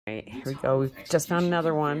Right, here we go. We've just found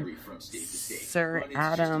another one. Sir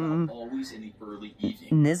Adam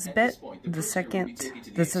Nisbet the second.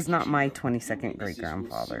 This is not my 22nd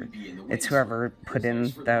great-grandfather. It's whoever put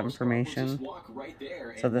in the information.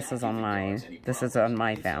 So this is on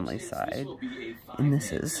my family side. And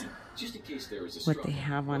this is what they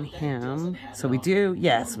have on him. So we do,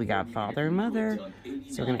 yes, we got father and mother.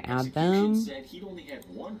 So we're going to add them.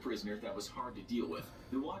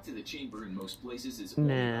 And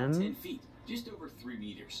then, just over 3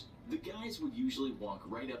 meters. The guys would usually walk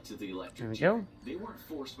right up to the electric chair. Go. They weren't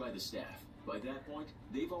forced by the staff. By that point,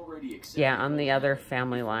 they've already accepted. Yeah, on the other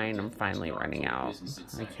family line, I'm finally running out.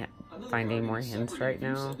 I can't find any more hints right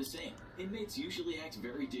now. Inmates usually act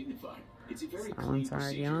very dignified. It's a very Someone's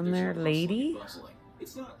already on there. Lady.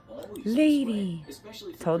 Lady.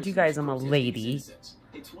 Told you guys I'm a lady.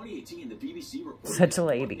 In 2018, the BBC reported such a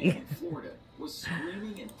lady. Florida was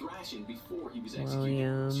screaming and thrashing before he was executed,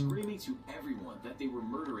 William. screaming to everyone that they were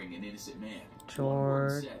murdering an innocent man.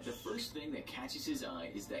 George. Said, the first thing that catches his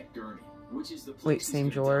eye is that gurney, which is the place Wait,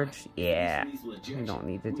 St. George? Yeah. We don't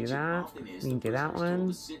need to do that. We can do that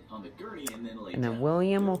one. And then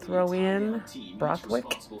William will throw in Brothwick.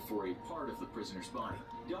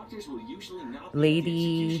 Doctors will usually not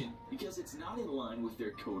Lady because it's not in line with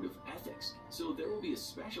their code of ethics. So there will be a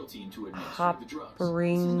special team to administer the drugs.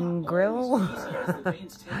 Hoppering Grill.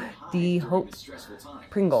 The Hope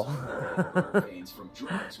Pringle.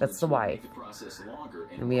 That's the wife.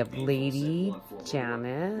 And we have Lady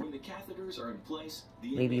Janet,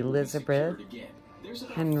 Lady Elizabeth,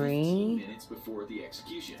 Henry,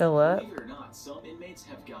 Philip,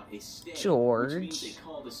 George.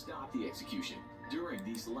 During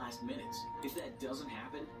these last minutes, if that doesn't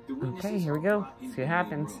happen, the okay, here we go. See what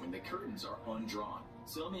happens. And the curtains are undrawn.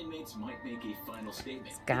 Some inmates might make a final statement.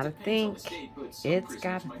 It's gotta think. It's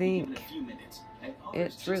gotta think.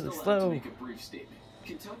 It's really slow.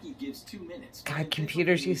 Kentucky gives 2 minutes. God,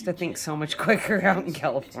 computers used to think so much quicker out in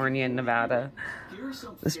California and Nevada.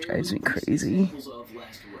 This drives me crazy.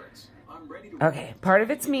 Okay, part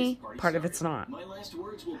of it's me, part of it's not.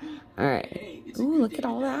 Alright. Ooh, look at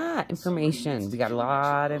all that information. We got a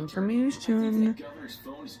lot of information.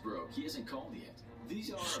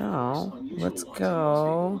 So, let's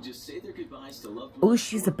go. Ooh,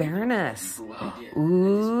 she's a baroness.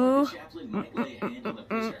 Ooh.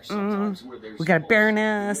 We got a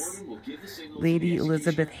baroness. Lady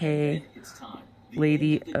Elizabeth Hay.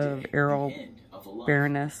 Lady of Errol.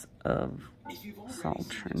 Baroness of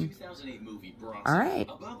Saltern. Alright.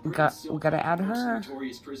 We gotta add her.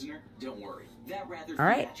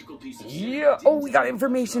 Alright. Yeah. Oh, we got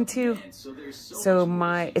information too. So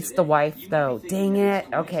it's the wife though. Dang it.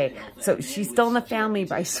 Okay. So she's still in the family,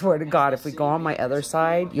 but I swear to God, if we go on my other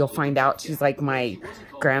side, you'll find out she's like my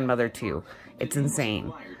grandmother too. It's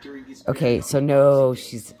insane. Okay, so no,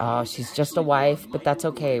 she's just a wife, but that's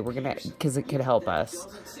okay. We're gonna, because it could help us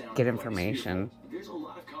get information.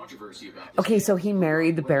 Okay, so he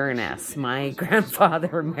married the baroness. My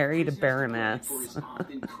grandfather married a baroness. All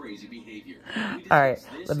right,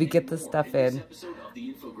 let me get this stuff in.